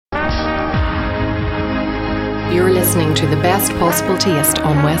You're listening to the best possible taste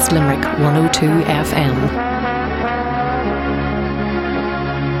on West Limerick 102 FM.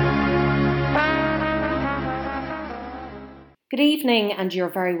 Good evening, and you're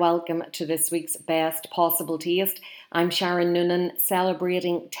very welcome to this week's Best Possible Taste. I'm Sharon Noonan,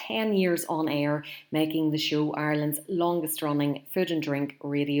 celebrating 10 years on air, making the show Ireland's longest running food and drink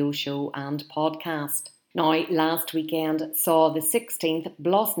radio show and podcast. Now, last weekend saw the 16th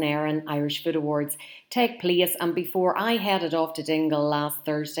Blas-Nairn Irish Food Awards take place, and before I headed off to Dingle last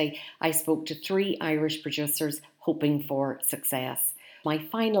Thursday, I spoke to 3 Irish producers hoping for success. My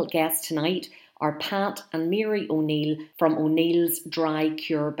final guests tonight are Pat and Mary O'Neill from O'Neill's Dry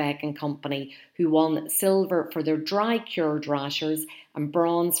Cure Bacon Company, who won silver for their dry cured rashers and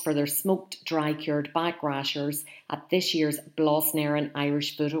bronze for their smoked dry cured back rashers at this year's Blas-Nairn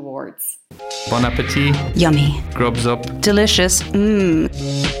Irish Food Awards. Bon appetit. Yummy. Grubs up. Delicious.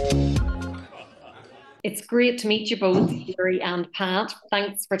 It's great to meet you both, Mary and Pat.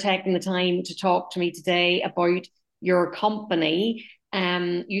 Thanks for taking the time to talk to me today about your company.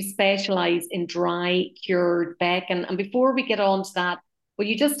 You specialise in dry cured bacon. And before we get on to that, will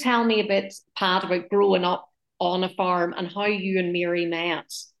you just tell me a bit, Pat, about growing up on a farm and how you and Mary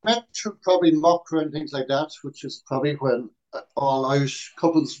met? Met through probably mucker and things like that, which is probably when all Irish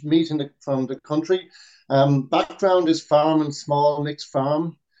couples meet from the country. Background is farm and small mixed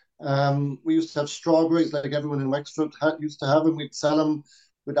farm. We used to have strawberries like everyone in Wexford used to have them. We'd sell them,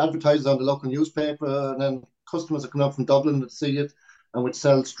 we'd advertise on the local newspaper, and then customers would come up from Dublin would see it, and we'd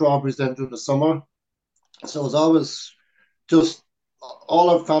sell strawberries then through the summer. So it was always just all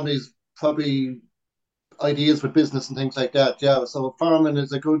our families probably ideas with business and things like that. Yeah, so farming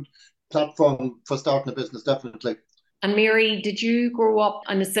is a good platform for starting a business, definitely. And Mary, did you grow up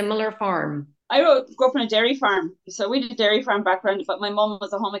on a similar farm? I grew up on a dairy farm. So we did a dairy farm background, but my mum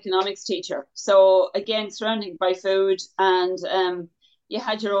was a home economics teacher. So again, surrounded by food, and you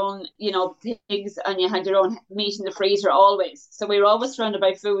had your own, pigs, and you had your own meat in the freezer always. So we were always surrounded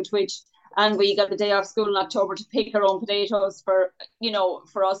by food, and we got the day off school in October to pick our own potatoes for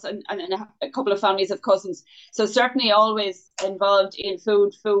us and a couple of families of cousins. So certainly always involved in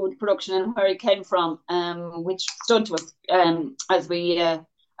food production and where it came from, which stood to us as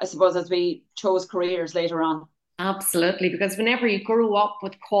we chose careers later on. Absolutely, because whenever you grow up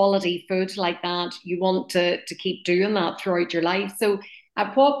with quality food like that, you want to keep doing that throughout your life. So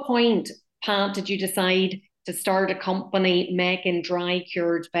at what point, Pat, did you decide to start a company making dry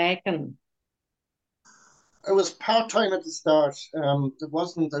cured bacon? It was part-time at the start. It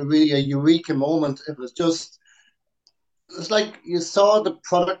wasn't really a eureka moment. It was like you saw the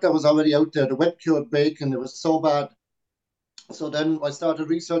product that was already out there, the wet cured bacon. It was so bad. So then I started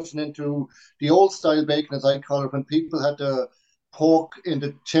researching into the old style bacon, as I call it, when people had the pork in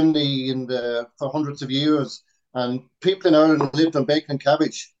the chimney for hundreds of years, and people in Ireland lived on bacon and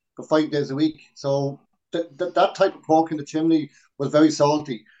cabbage for 5 days a week. So that type of pork in the chimney was very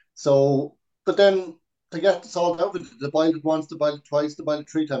salty. So, but then to get the salt out of it, to boil it once, to boil it twice, to boil it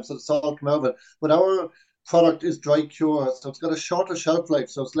 3 times, so the salt came out of it. But our product is dry cure, so it's got a shorter shelf life,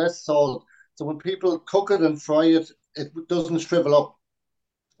 so it's less salt. So when people cook it and fry it, it doesn't shrivel up.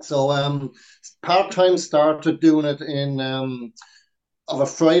 So part-time started doing it of a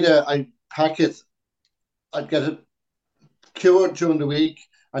Friday. I'd pack it, I'd get it cured during the week,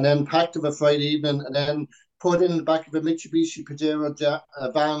 and then packed of a Friday evening, and then put in the back of a Mitsubishi Pajero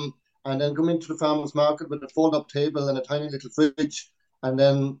van, and then come into the farmer's market with a fold-up table and a tiny little fridge. And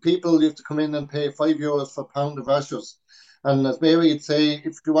then people used to come in and pay €5 for a pound of rashers. And as Mary would say,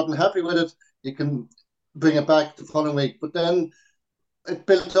 if you wasn't happy with it, you can bring it back the following week. But then it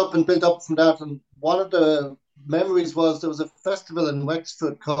built up from that. And one of the memories was there was a festival in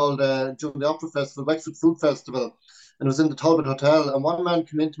Wexford called, during the Opera Festival, Wexford Food Festival. And it was in the Talbot Hotel. And one man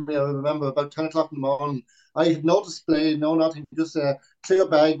came in to me, I remember, about 10 o'clock in the morning. I had no display, no nothing, just a clear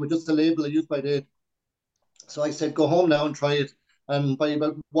bag with just a label I used by date. So I said, go home now and try it. And by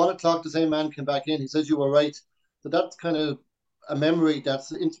about 1 o'clock, the same man came back in. He says, you were right. So that's kind of a memory,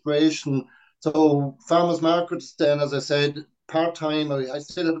 that's inspiration. So farmers markets then, as I said, part-time. I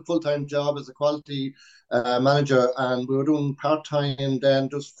still had a full-time job as a quality manager, and we were doing part-time then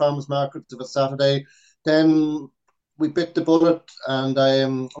just farmers markets of a Saturday. Then we bit the bullet, and I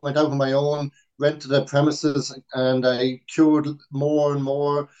went out on my own, rented the premises, and I cured more and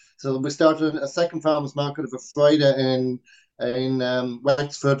more. So we started a second farmers market of a Friday in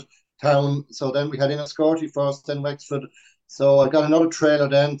Wexford town. So then we had Enniscorthy first, then Wexford. So I got another trailer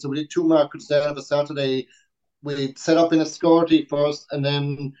then. So we did 2 markets there on a Saturday. We set up Enniscorthy first, and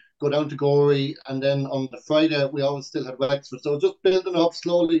then go down to Gorey, and then on the Friday we always still had Wexford. So just building up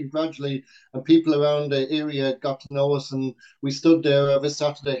slowly, gradually, and people around the area got to know us, and we stood there every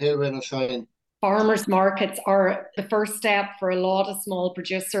Saturday, hail, rain or shine. Farmers markets are the first step for a lot of small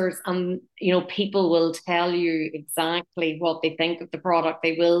producers, and people will tell you exactly what they think of the product.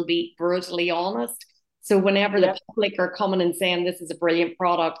 They will be brutally honest. So whenever the public are coming and saying this is a brilliant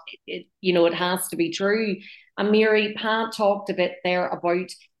product, it has to be true. And Mary, Pat talked a bit there about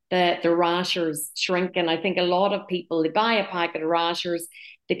the rashers shrinking. I think a lot of people, they buy a packet of rashers,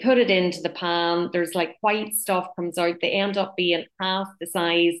 they put it into the pan, there's like white stuff comes out, they end up being half the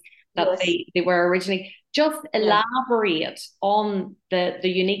size that they were originally. Just elaborate on the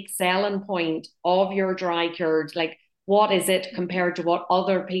unique selling point of your dry cured. Like, what is it compared to what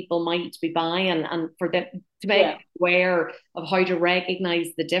other people might be buying, and for them to make aware of how to recognize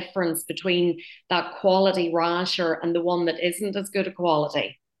the difference between that quality rasher and the one that isn't as good a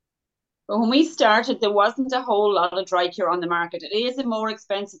quality? But when we started, there wasn't a whole lot of dry cure on the market. It is a more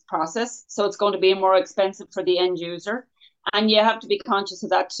expensive process, so it's going to be more expensive for the end user. And you have to be conscious of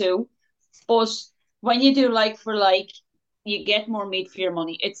that too. But when you do like for like, you get more meat for your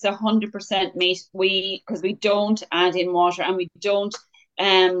money. It's 100% meat. Because we don't add in water, and we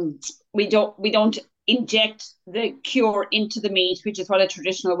don't inject the cure into the meat, which is what a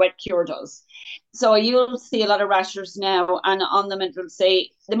traditional wet cure does. So you'll see a lot of rashers now, and on them it will say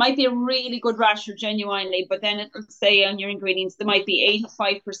there might be a really good rasher genuinely, but then it will say on your ingredients there might be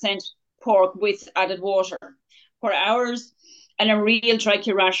 85% pork with added water. For ours, and a real dry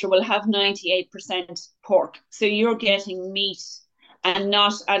cure rasher will have 98% pork. So you're getting meat and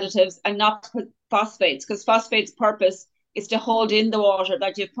not additives and not phosphates, because phosphates' purpose is to hold in the water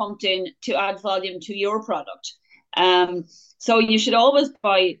that you've pumped in to add volume to your product. So you should always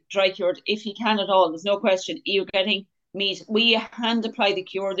buy dry cured if you can at all. There's no question. You're getting meat. We hand apply the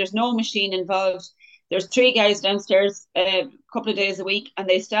cure. There's no machine involved. There's 3 guys downstairs a couple of days a week, and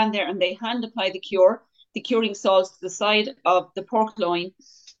they stand there and they hand apply the cure, the curing salts to the side of the pork loin.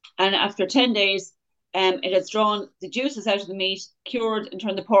 And after 10 days, it has drawn the juices out of the meat, cured, and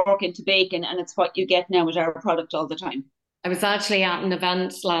turned the pork into bacon. And it's what you get now with our product all the time. I was actually at an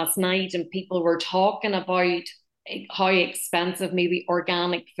event last night, and people were talking about how expensive maybe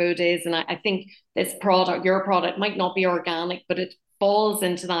organic food is. And I think this product, your product, might not be organic, but it falls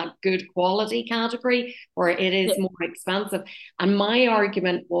into that good quality category where it is more expensive. And my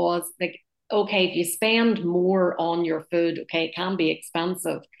argument was like, okay, if you spend more on your food, okay, it can be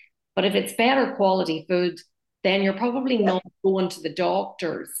expensive. But if it's better quality food, then you're probably not going to the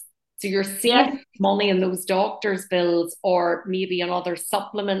doctors. So you're saving money in those doctors' bills, or maybe on other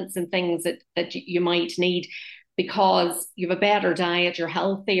supplements and things that you might need, because you have a better diet, you're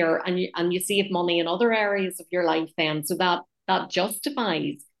healthier, and you save money in other areas of your life then. So that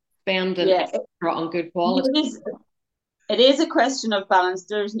justifies spending extra on good quality. It is a question of balance.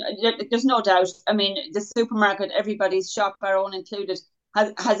 There's no doubt. I mean, the supermarket, everybody's shop, our own included,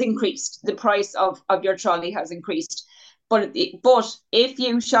 has increased. The price of your trolley has increased. But if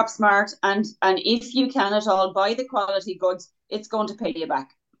you shop smart and if you can at all buy the quality goods, it's going to pay you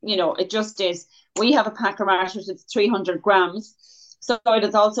back. It just is. We have a pack of rashers, it's 300 grams. So it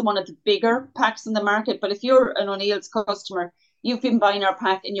is also one of the bigger packs in the market. But if you're an O'Neill's customer, you've been buying our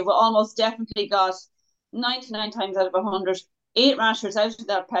pack and you've almost definitely got 99 times out of 100, 8 rashers out of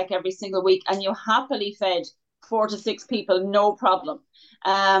that pack every single week, and you happily fed 4 to 6 people, no problem.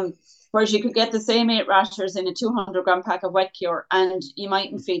 Whereas you could get the same 8 rashers in a 200-gram pack of wet cure, and you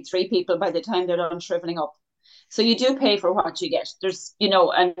mightn't feed 3 people by the time they're done shriveling up. So you do pay for what you get. There's,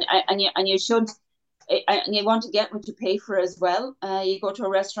 and you should, and you want to get what you pay for as well. You go to a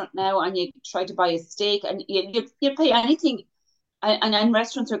restaurant now and you try to buy a steak, and you pay anything. And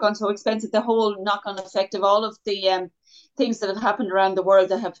restaurants are gone so expensive. The whole knock-on effect of all of the things that have happened around the world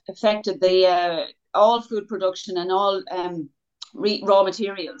that have affected the all food production and all raw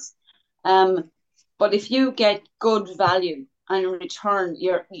materials. But if you get good value and in return,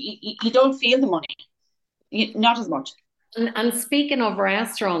 you don't feel the money, not as much. And speaking of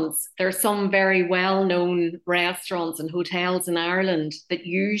restaurants, there's some very well-known restaurants and hotels in Ireland that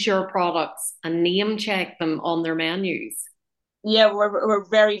use your products and name check them on their menus. Yeah, we're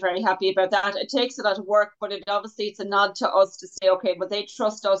very, very happy about that. It takes a lot of work, but it's a nod to us to say, okay, but they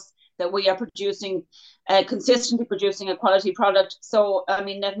trust us that we are consistently producing a quality product. So, I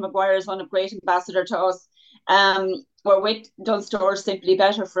mean, Ned Maguire is one of great ambassador to us. We're with Dunstores, Simply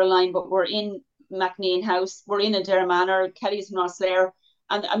Better for a line, but we're in MacNean House, we're in Adair Manor, Kelly's in Rosslare,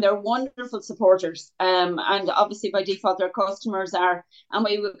 and they're wonderful supporters. And obviously by default, their customers are, and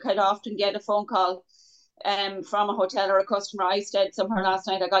we would quite often get a phone call from a hotel or a customer, I stayed somewhere last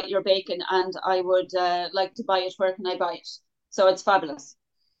night, I got your bacon and I would like to buy it. Where can I buy it? So it's fabulous.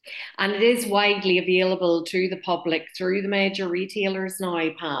 And it is widely available to the public through the major retailers now,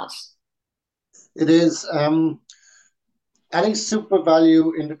 Pat. It is. Any super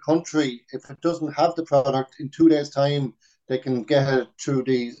value in the country, if it doesn't have the product in 2 days' time, they can get it through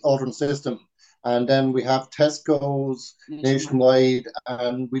the ordering system. And then we have Tesco's nationwide,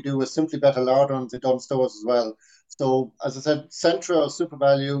 and we do a Simply Better Lardons in Dunn stores as well. So, as I said, Centra or Super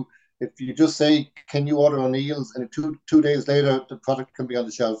Value, if you just say, can you order O'Neill's, and two days later, the product can be on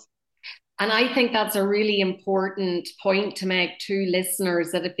the shelf. And I think that's a really important point to make to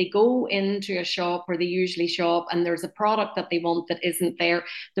listeners, that if they go into a shop where they usually shop and there's a product that they want that isn't there,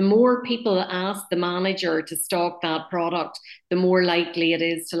 the more people ask the manager to stock that product, the more likely it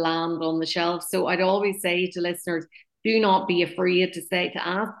is to land on the shelf. So I'd always say to listeners, do not be afraid to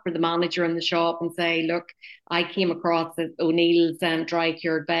ask for the manager in the shop and say, look, I came across this O'Neill's dry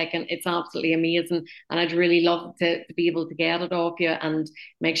cured bacon. It's absolutely amazing. And I'd really love to be able to get it off you, and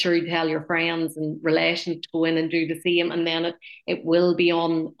make sure you tell your friends and relations to go in and do the same. And then it will be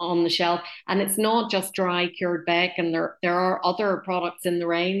on the shelf. And it's not just dry cured bacon. There are other products in the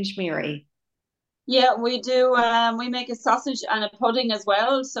range, Mary. Yeah, we do. We make a sausage and a pudding as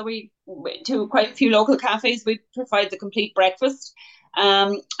well. So we to quite a few local cafes, we provide the complete breakfast.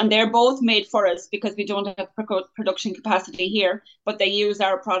 And they're both made for us because we don't have production capacity here, but they use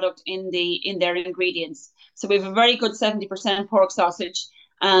our product in their ingredients. So we have a very good 70% pork sausage,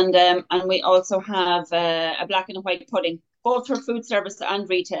 and we also have a black and a white pudding, both for food service and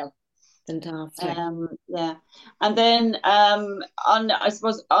retail. Fantastic. Yeah, and then I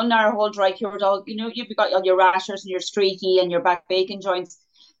suppose on our whole dry cured, you've got all your rashers and your streaky and your back bacon joints.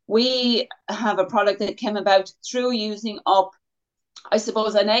 We have a product that came about through using up, I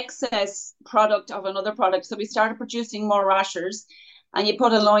suppose, an excess product of another product. So we started producing more rashers, and you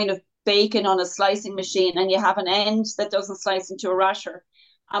put a line of bacon on a slicing machine, and you have an end that doesn't slice into a rasher.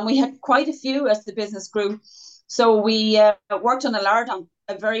 And we had quite a few as the business grew. So we worked on a lardon,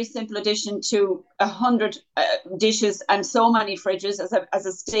 a very simple addition to 100 dishes and so many fridges as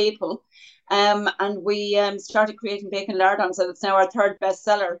a staple. And we started creating bacon lardons, so it's now our third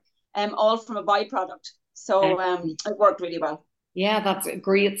bestseller, all from a byproduct. So it worked really well. Yeah, that's a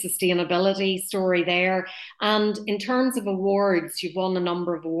great sustainability story there. And in terms of awards, you've won a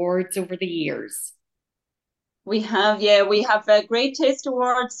number of awards over the years. We have a Great Taste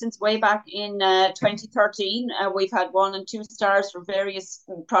Awards since way back in 2013. We've had 1 and 2 stars for various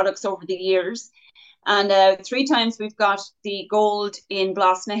products over the years. And 3 times we've got the gold in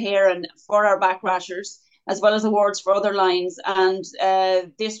Blas-na-Hare and for our back rashers, as well as awards for other lines. And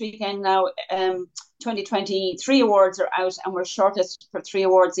this weekend now, 2023 awards are out, and we're shortlisted for 3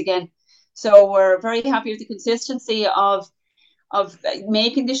 awards again. So we're very happy with the consistency of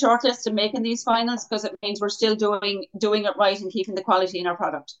making the shortlist and making these finals, because it means we're still doing it right and keeping the quality in our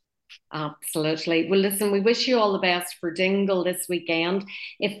product. Absolutely. Well, listen, we wish you all the best for Dingle this weekend.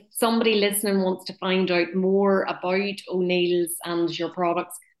 If somebody listening wants to find out more about O'Neill's and your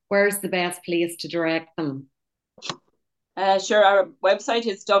products, where's the best place to direct them? Sure, our website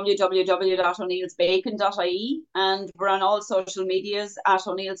is www.o'neillsbacon.ie, and we're on all social medias at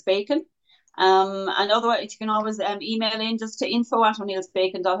O'Neill's Bacon. And otherwise, you can always email in just to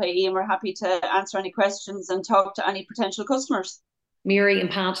info@o'neillsbacon.ie, and we're happy to answer any questions and talk to any potential customers. Mary and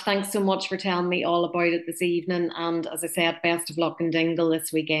Pat, thanks so much for telling me all about it this evening. And as I said, best of luck in Dingle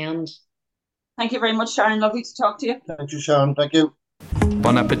this weekend. Thank you very much, Sharon. Lovely to talk to you. Thank you, Sharon. Thank you.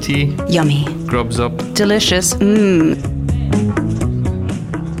 Bon appetit. Yummy. Grubs up. Delicious. Mmm.